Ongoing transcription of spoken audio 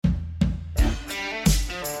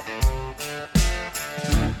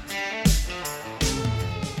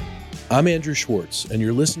I'm Andrew Schwartz, and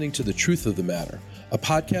you're listening to The Truth of the Matter, a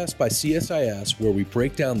podcast by CSIS where we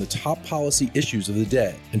break down the top policy issues of the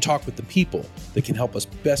day and talk with the people that can help us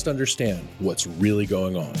best understand what's really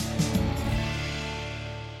going on.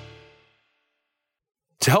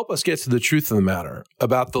 To help us get to the truth of the matter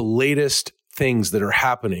about the latest things that are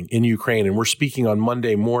happening in Ukraine, and we're speaking on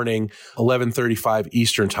Monday morning, 11:35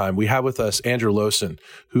 Eastern Time. We have with us Andrew Lohsen,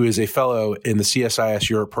 who is a fellow in the CSIS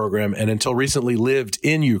Europe program and until recently lived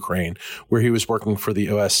in Ukraine, where he was working for the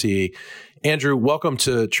OSCE. Andrew, welcome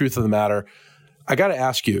to Truth of the Matter. I got to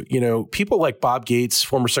ask you, people like Bob Gates,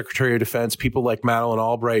 former Secretary of Defense, people like Madeleine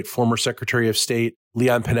Albright, former Secretary of State,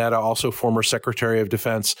 Leon Panetta, also former Secretary of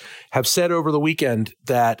Defense, have said over the weekend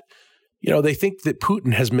that they think that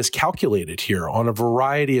Putin has miscalculated here on a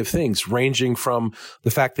variety of things, ranging from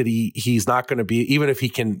the fact that he's not going to be, even if he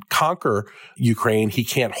can conquer Ukraine, he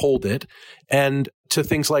can't hold it, and to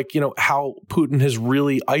things like, how Putin is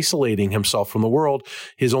really isolating himself from the world.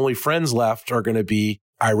 His only friends left are going to be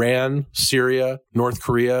Iran, Syria, North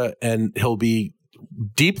Korea, and he'll be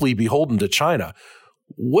deeply beholden to China.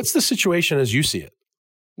 What's the situation as you see it?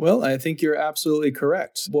 Well, I think you're absolutely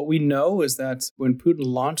correct. What we know is that when Putin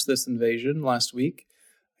launched this invasion last week,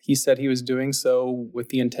 he said he was doing so with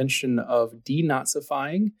the intention of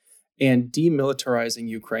denazifying and demilitarizing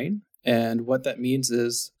Ukraine. And what that means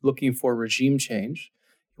is looking for regime change.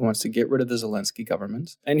 He wants to get rid of the Zelensky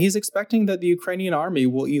government. And he's expecting that the Ukrainian army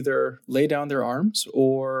will either lay down their arms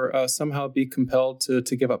or somehow be compelled to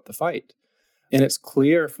give up the fight. And it's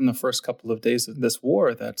clear from the first couple of days of this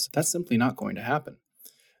war that that's simply not going to happen.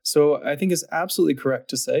 So I think it's absolutely correct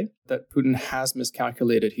to say that Putin has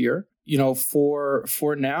miscalculated here.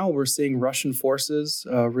 For now, we're seeing Russian forces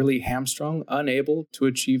really hamstrung, unable to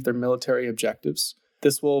achieve their military objectives.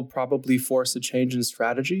 This will probably force a change in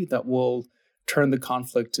strategy that will turn the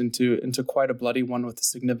conflict into quite a bloody one with a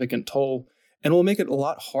significant toll, and will make it a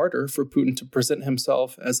lot harder for Putin to present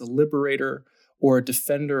himself as a liberator or a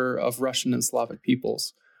defender of Russian and Slavic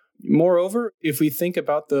peoples. Moreover, if we think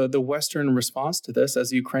about the Western response to this,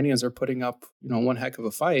 as the Ukrainians are putting up, one heck of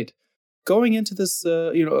a fight, going into this,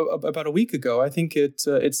 about a week ago, I think it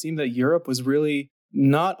seemed that Europe was really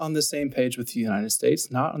not on the same page with the United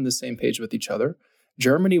States, not on the same page with each other.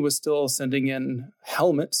 Germany was still sending in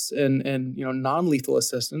helmets and non-lethal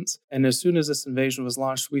assistance, and as soon as this invasion was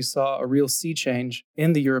launched, we saw a real sea change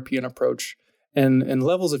in the European approach. And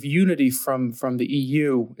levels of unity from the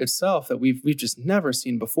EU itself that we've just never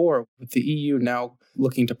seen before, with the EU now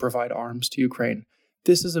looking to provide arms to Ukraine.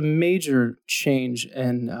 This is a major change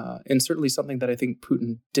and certainly something that I think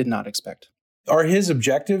Putin did not expect. Are his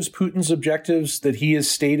objectives, Putin's objectives that he has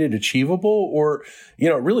stated, achievable? Or, it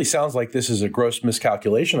really sounds like this is a gross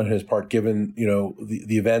miscalculation on his part, given,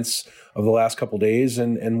 the events of the last couple of days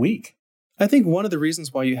and week. I think one of the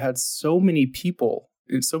reasons why you had so many people,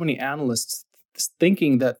 so many analysts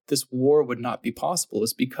thinking that this war would not be possible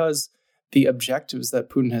is because the objectives that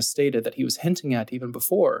Putin has stated that he was hinting at even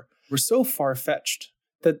before were so far-fetched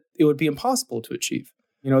that it would be impossible to achieve.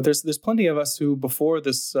 There's plenty of us who, before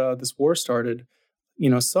this war started,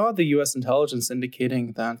 saw the U.S. intelligence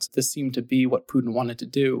indicating that this seemed to be what Putin wanted to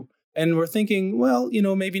do, and we're thinking, well,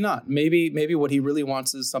 maybe not. Maybe what he really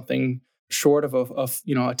wants is something short of a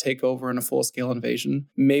takeover and a full-scale invasion,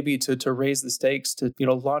 maybe to raise the stakes, to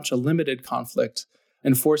launch a limited conflict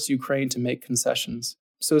and force Ukraine to make concessions.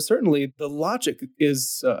 So certainly the logic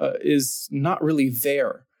is not really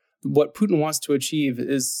there. What Putin wants to achieve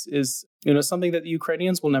is something that the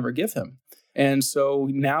Ukrainians will never give him. And so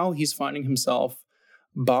now he's finding himself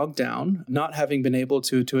bogged down, not having been able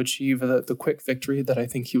to achieve the quick victory that I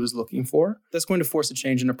think he was looking for. That's going to force a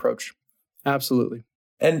change in approach. Absolutely.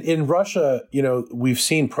 And in Russia, we've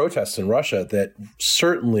seen protests in Russia that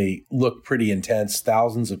certainly look pretty intense,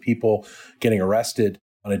 thousands of people getting arrested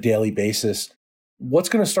on a daily basis. What's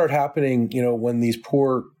going to start happening, when these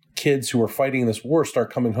poor kids who are fighting this war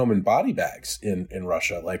start coming home in body bags in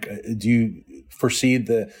Russia? Do you foresee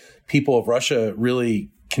the people of Russia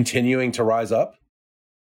really continuing to rise up?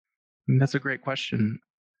 That's a great question.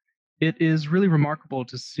 It is really remarkable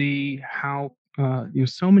to see how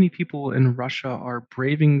so many people in Russia are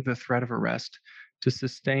braving the threat of arrest to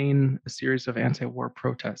sustain a series of anti-war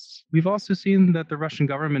protests. We've also seen that the Russian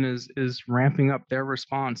government is ramping up their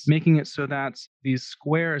response, making it so that these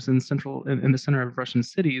squares in the center of Russian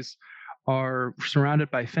cities are surrounded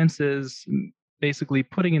by fences, basically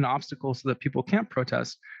putting in obstacles so that people can't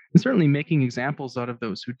protest, and certainly making examples out of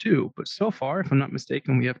those who do. But so far, if I'm not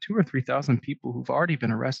mistaken, we have 2,000 or 3,000 people who've already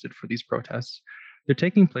been arrested for these protests. They're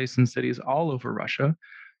taking place in cities all over Russia.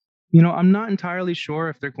 I'm not entirely sure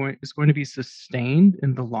if it's going to be sustained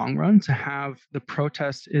in the long run to have the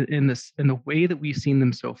protests in the way that we've seen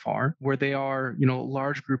them so far, where they are,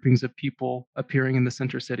 large groupings of people appearing in the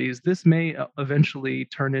center cities. This may eventually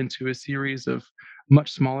turn into a series of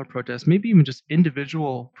much smaller protests, maybe even just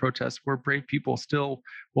individual protests where brave people still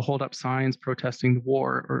will hold up signs protesting the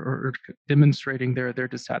war or demonstrating their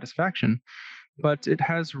dissatisfaction. But it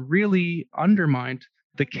has really undermined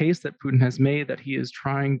the case that Putin has made that he is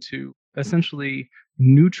trying to essentially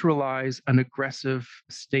neutralize an aggressive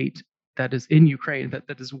state that is in Ukraine,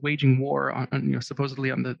 that is waging war on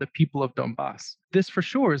supposedly on the people of Donbass. This for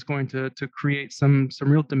sure is going to create some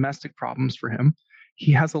real domestic problems for him.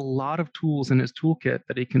 He has a lot of tools in his toolkit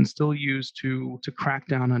that he can still use to crack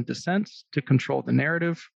down on dissent, to control the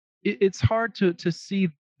narrative. It's hard to see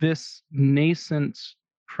this nascent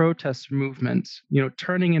protest movement,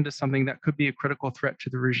 turning into something that could be a critical threat to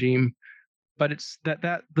the regime. But it's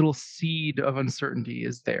that little seed of uncertainty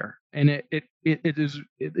is there, and it is,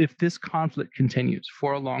 if this conflict continues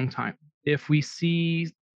for a long time, if we see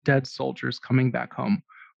dead soldiers coming back home,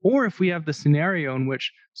 or if we have the scenario in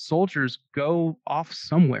which soldiers go off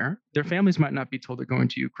somewhere, their families might not be told they're going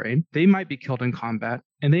to Ukraine, they might be killed in combat,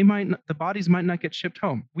 and the bodies might not get shipped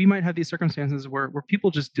home. We might have these circumstances where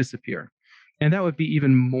people just disappear. And that would be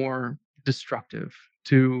even more destructive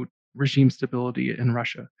to regime stability in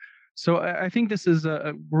Russia. So I think this is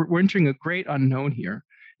we're entering a great unknown here.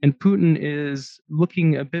 And Putin is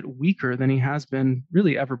looking a bit weaker than he has been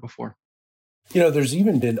really ever before. There's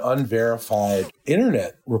even been unverified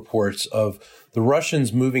internet reports of the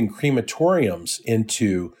Russians moving crematoriums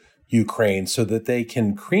into Ukraine so that they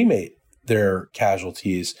can cremate their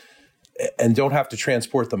casualties and don't have to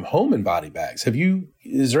transport them home in body bags.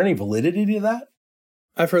 Is there any validity to that?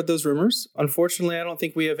 I've heard those rumors. Unfortunately, I don't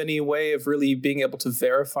think we have any way of really being able to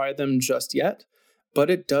verify them just yet. But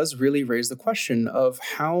it does really raise the question of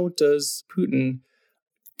how does Putin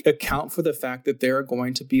account for the fact that there are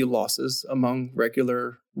going to be losses among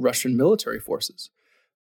regular Russian military forces?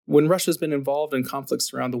 When Russia's been involved in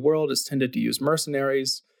conflicts around the world, it's tended to use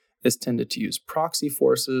mercenaries, it's tended to use proxy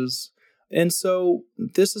forces. And so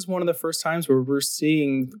this is one of the first times where we're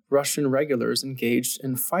seeing Russian regulars engaged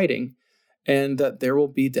in fighting, and that there will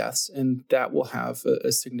be deaths, and that will have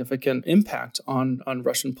a significant impact on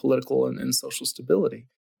Russian political and social stability.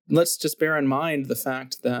 Let's just bear in mind the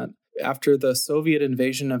fact that after the Soviet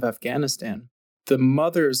invasion of Afghanistan, the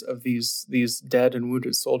mothers of these dead and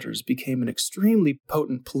wounded soldiers became an extremely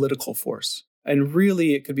potent political force. And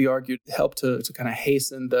really, it could be argued, helped to kind of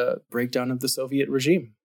hasten the breakdown of the Soviet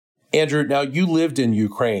regime. Andrew, now you lived in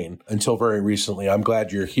Ukraine until very recently. I'm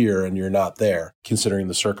glad you're here and you're not there, considering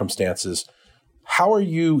the circumstances. How are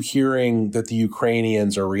you hearing that the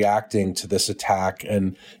Ukrainians are reacting to this attack,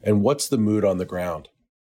 and what's the mood on the ground?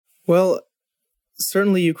 Well,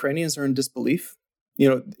 certainly Ukrainians are in disbelief.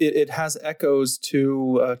 It has echoes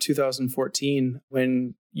to 2014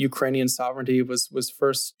 when Ukrainian sovereignty was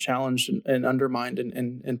first challenged and undermined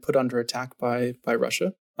and put under attack by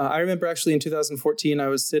Russia. I remember actually in 2014, I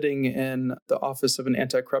was sitting in the office of an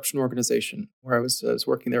anti-corruption organization where I was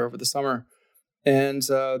working there over the summer. And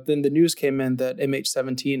then the news came in that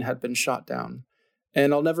MH17 had been shot down.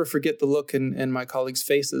 And I'll never forget the look in my colleagues'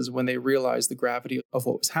 faces when they realized the gravity of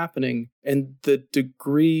what was happening and the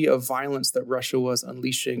degree of violence that Russia was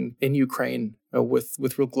unleashing in Ukraine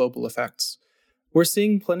with real global effects. We're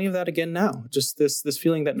seeing plenty of that again now. Just this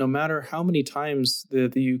feeling that no matter how many times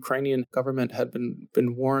the Ukrainian government had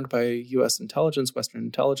been warned by U.S. intelligence, Western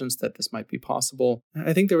intelligence, that this might be possible,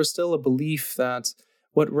 I think there was still a belief that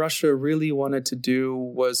what Russia really wanted to do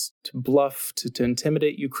was to bluff, to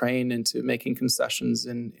intimidate Ukraine into making concessions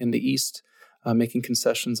in the East, making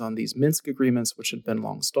concessions on these Minsk agreements, which had been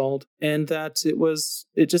long stalled, and that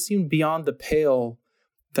it just seemed beyond the pale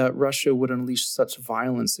that Russia would unleash such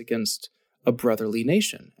violence against a brotherly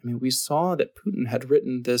nation. I mean, we saw that Putin had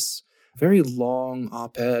written this very long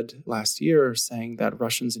op-ed last year saying that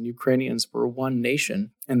Russians and Ukrainians were one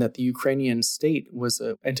nation and that the Ukrainian state was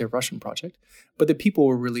an anti-Russian project, but the people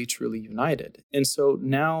were really, truly united. And so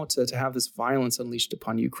now to have this violence unleashed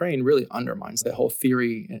upon Ukraine really undermines that whole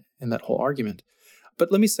theory and that whole argument.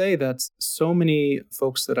 But let me say that so many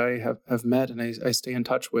folks that I have met and I stay in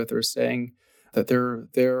touch with are saying that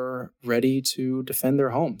they're ready to defend their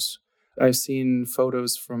homes. I've seen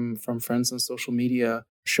photos from friends on social media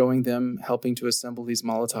showing them helping to assemble these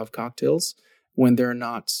Molotov cocktails when they're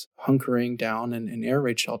not hunkering down in air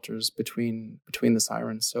raid shelters between the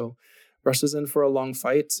sirens. So Russia's in for a long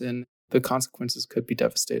fight, and the consequences could be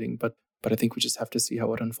devastating. But I think we just have to see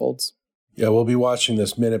how it unfolds. Yeah, we'll be watching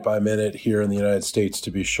this minute by minute here in the United States,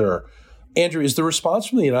 to be sure. Andrew, is the response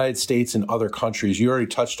from the United States and other countries, you already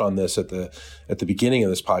touched on this at the beginning of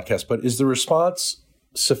this podcast, but is the response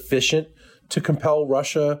sufficient to compel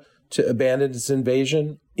Russia to abandon its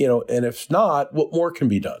invasion? And if not, what more can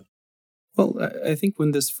be done? Well, I think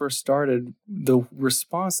when this first started, the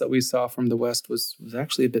response that we saw from the West was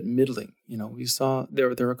actually a bit middling. We saw there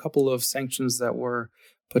were a couple of sanctions that were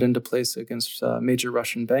put into place against major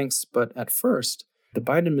Russian banks, but at first, the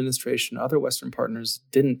Biden administration, other Western partners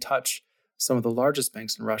didn't touch some of the largest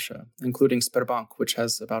banks in Russia, including Sberbank, which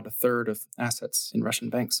has about a third of assets in Russian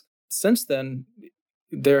banks. Since then,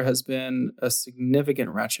 there has been a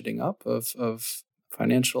significant ratcheting up of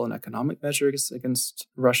financial and economic measures against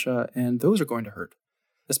Russia, and those are going to hurt,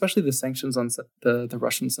 especially the sanctions on the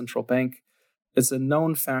Russian central bank. It's a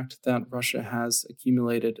known fact that Russia has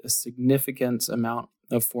accumulated a significant amount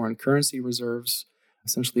of foreign currency reserves,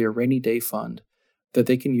 essentially a rainy day fund, that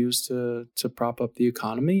they can use to prop up the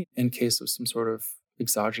economy in case of some sort of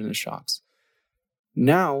exogenous shocks.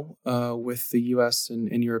 Now, with the US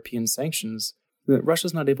and European sanctions,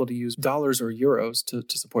 Russia's not able to use dollars or euros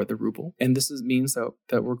to support the ruble. And this means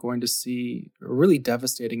that we're going to see a really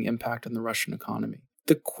devastating impact on the Russian economy.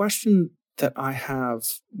 The question that I have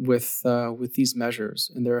with these measures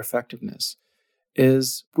and their effectiveness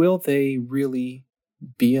is, will they really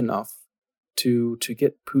be enough to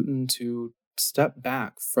get Putin to step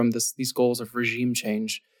back from these goals of regime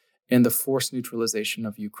change and the forced neutralization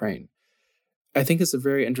of Ukraine? I think it's a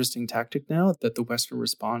very interesting tactic now that the Western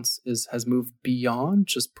response has moved beyond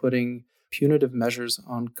just putting punitive measures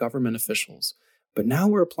on government officials, but now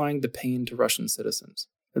we're applying the pain to Russian citizens.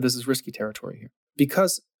 This is risky territory here.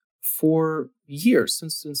 Because for years,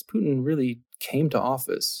 since Putin really came to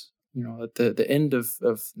office, at the end of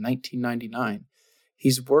 1999,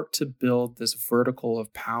 he's worked to build this vertical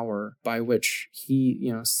of power by which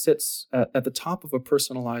he, sits at the top of a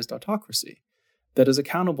personalized autocracy that is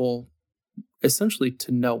accountable essentially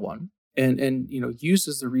to no one, and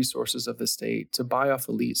uses the resources of the state to buy off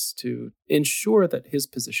elites to ensure that his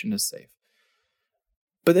position is safe.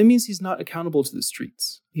 But that means he's not accountable to the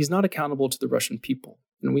streets. He's not accountable to the Russian people.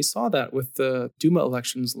 And we saw that with the Duma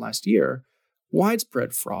elections last year,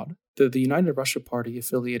 widespread fraud. The United Russia Party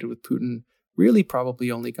affiliated with Putin really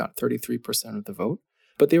probably only got 33% of the vote,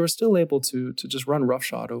 but they were still able to just run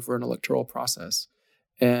roughshod over an electoral process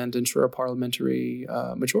and ensure a parliamentary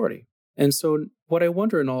majority. And so what I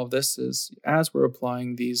wonder in all of this is, as we're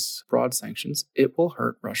applying these broad sanctions, it will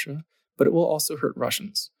hurt Russia, but it will also hurt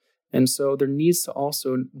Russians. And so there needs to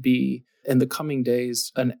also be, in the coming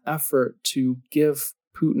days, an effort to give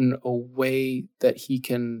Putin a way that he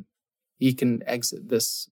can exit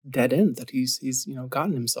this dead end that he's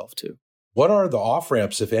gotten himself to. What are the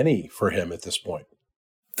off-ramps, if any, for him at this point?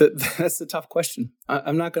 That's a tough question.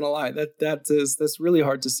 I'm not going to lie. That's really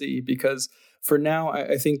hard to see, because for now,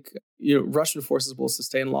 I think Russian forces will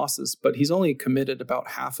sustain losses, but he's only committed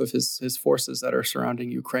about half of his forces that are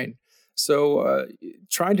surrounding Ukraine. So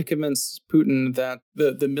trying to convince Putin that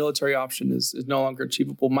the military option is no longer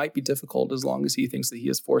achievable might be difficult, as long as he thinks that he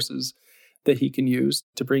has forces that he can use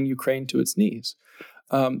to bring Ukraine to its knees.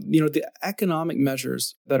 The economic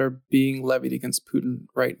measures that are being levied against Putin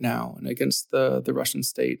right now and against the Russian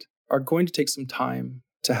state are going to take some time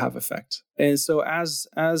to have effect. And so as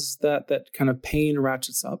that kind of pain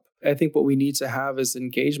ratchets up, I think what we need to have is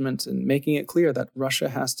engagement and making it clear that Russia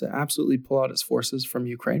has to absolutely pull out its forces from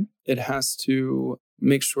Ukraine. It has to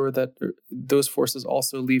make sure that those forces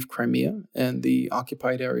also leave Crimea and the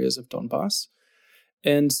occupied areas of Donbass.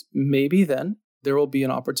 And maybe then there will be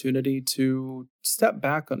an opportunity to step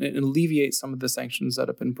back and alleviate some of the sanctions that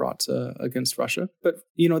have been brought against Russia. But,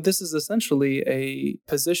 this is essentially a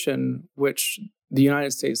position which the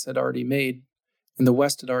United States had already made and the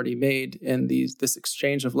West had already made in this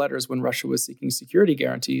exchange of letters when Russia was seeking security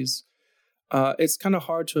guarantees. It's kind of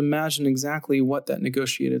hard to imagine exactly what that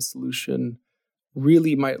negotiated solution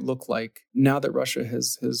really might look like now that Russia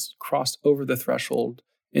has crossed over the threshold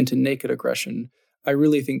into naked aggression. I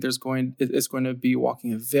really think it's going to be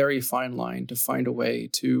walking a very fine line to find a way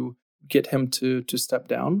to get him to step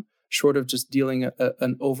down, short of just dealing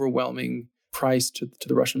an overwhelming price to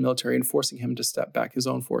the Russian military and forcing him to step back his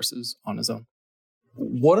own forces on his own.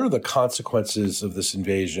 What are the consequences of this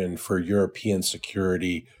invasion for European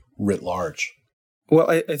security writ large? Well,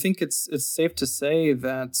 I think it's safe to say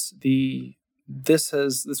that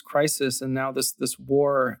this crisis and now this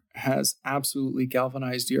war has absolutely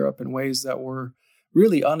galvanized Europe in ways that were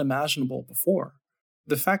really unimaginable before.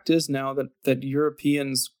 The fact is now that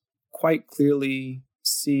Europeans quite clearly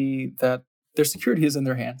see that their security is in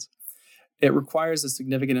their hands. It requires a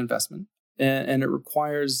significant investment, and it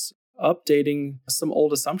requires updating some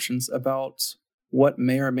old assumptions about what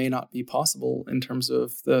may or may not be possible in terms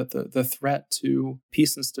of the threat to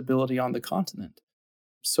peace and stability on the continent.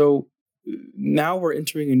 So now we're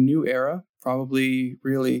entering a new era, probably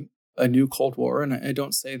really a new Cold War, and I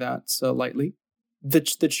don't say that lightly. The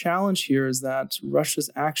challenge here is that Russia's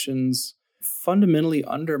actions fundamentally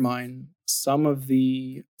undermine some of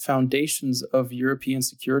the foundations of European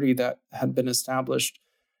security that had been established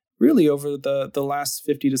really over the last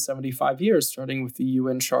 50 to 75 years, starting with the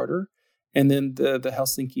UN Charter and then the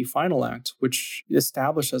Helsinki Final Act, which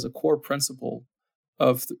established as a core principle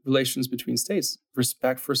of the relations between states,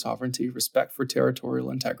 respect for sovereignty, respect for territorial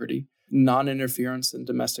integrity, non-interference in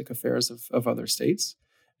domestic affairs of other states,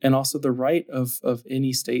 and also the right of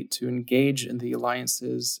any state to engage in the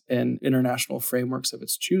alliances and international frameworks of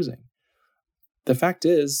its choosing. The fact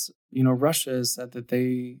is, Russia has said that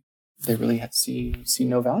they really see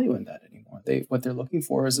no value in that anymore. What they're looking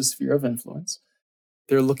for is a sphere of influence.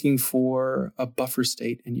 They're looking for a buffer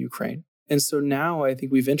state in Ukraine. And so now I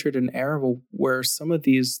think we've entered an era where some of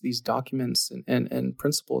these documents and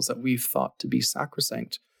principles that we've thought to be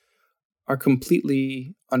sacrosanct are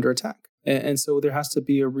completely under attack. And so there has to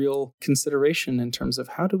be a real consideration in terms of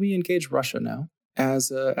how do we engage Russia now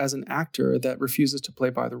as an actor that refuses to play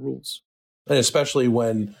by the rules. And especially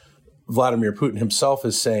when Vladimir Putin himself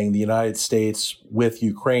is saying the United States with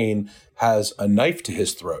Ukraine has a knife to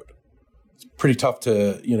his throat. It's pretty tough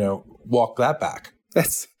to, walk that back.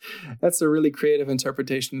 That's a really creative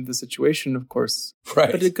interpretation of the situation, of course.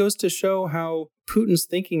 Right. But it goes to show how Putin's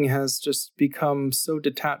thinking has just become so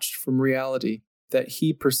detached from reality that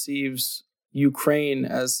he perceives Ukraine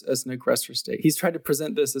as an aggressor state. He's tried to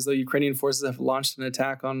present this as though Ukrainian forces have launched an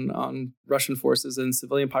attack on Russian forces and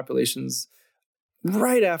civilian populations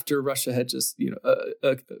right after Russia had just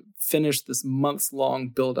finished this months-long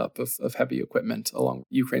buildup of heavy equipment along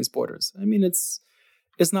Ukraine's borders. I mean, it's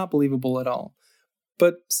not believable at all.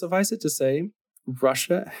 But suffice it to say,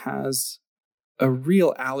 Russia has a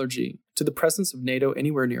real allergy to the presence of NATO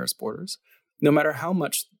anywhere near its borders, no matter how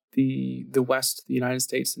much the West, the United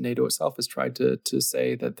States, and NATO itself has tried to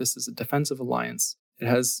say that this is a defensive alliance. It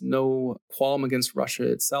has no qualm against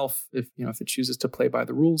Russia itself if it chooses to play by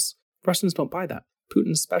the rules. Russians don't buy that.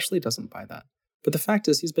 Putin especially doesn't buy that. But the fact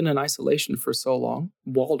is he's been in isolation for so long,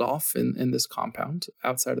 walled off in this compound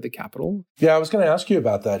outside of the capital. Yeah, I was going to ask you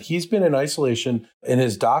about that. He's been in isolation in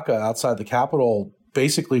his dacha outside the capital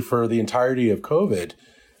basically for the entirety of COVID.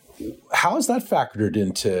 How is that factored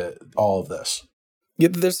into all of this? Yeah,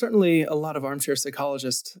 there's certainly a lot of armchair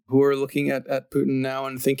psychologists who are looking at Putin now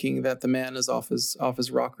and thinking that the man is off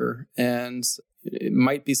his rocker and it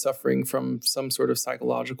might be suffering from some sort of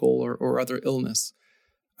psychological or other illness.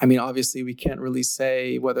 I mean, obviously, we can't really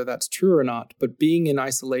say whether that's true or not, but being in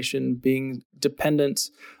isolation, being dependent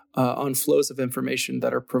on flows of information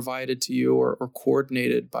that are provided to you or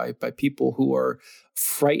coordinated by people who are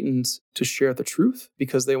frightened to share the truth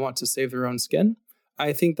because they want to save their own skin,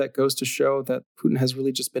 I think that goes to show that Putin has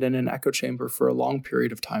really just been in an echo chamber for a long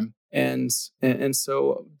period of time. And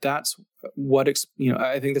so that's what,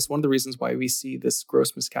 I think that's one of the reasons why we see this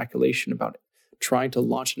gross miscalculation about trying to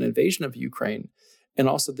launch an invasion of Ukraine and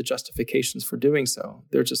also the justifications for doing so.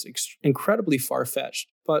 They're just incredibly far-fetched,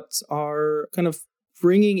 but are kind of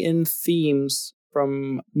bringing in themes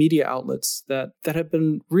from media outlets that have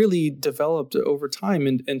been really developed over time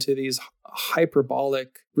into these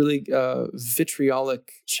hyperbolic, really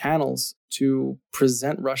vitriolic channels to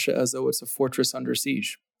present Russia as though it's a fortress under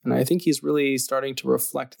siege. And I think he's really starting to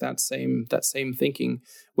reflect that same thinking,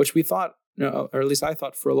 which we thought, or at least I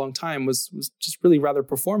thought for a long time, was just really rather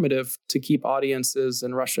performative to keep audiences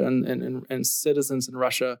in Russia and citizens in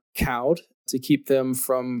Russia cowed, to keep them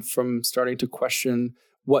from starting to question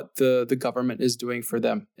what the government is doing for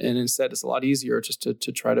them. And instead, it's a lot easier just to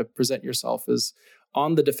try to present yourself as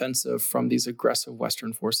on the defensive from these aggressive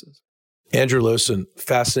Western forces. Andrew Lohsen,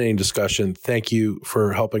 fascinating discussion. Thank you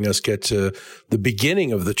for helping us get to the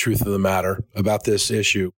beginning of the truth of the matter about this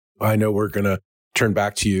issue. I know we're going to turn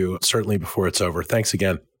back to you certainly before it's over. Thanks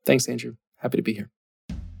again. Thanks, Andrew. Happy to be here.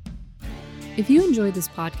 If you enjoyed this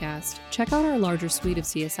podcast, check out our larger suite of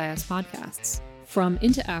CSIS podcasts. From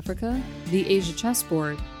Into Africa, The Asia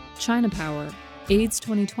Chessboard, China Power, AIDS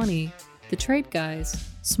 2020, The Trade Guys,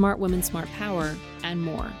 Smart Women, Smart Power, and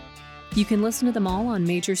more. You can listen to them all on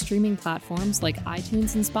major streaming platforms like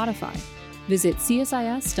iTunes and Spotify. Visit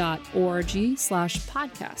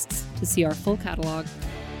csis.org/podcasts to see our full catalog.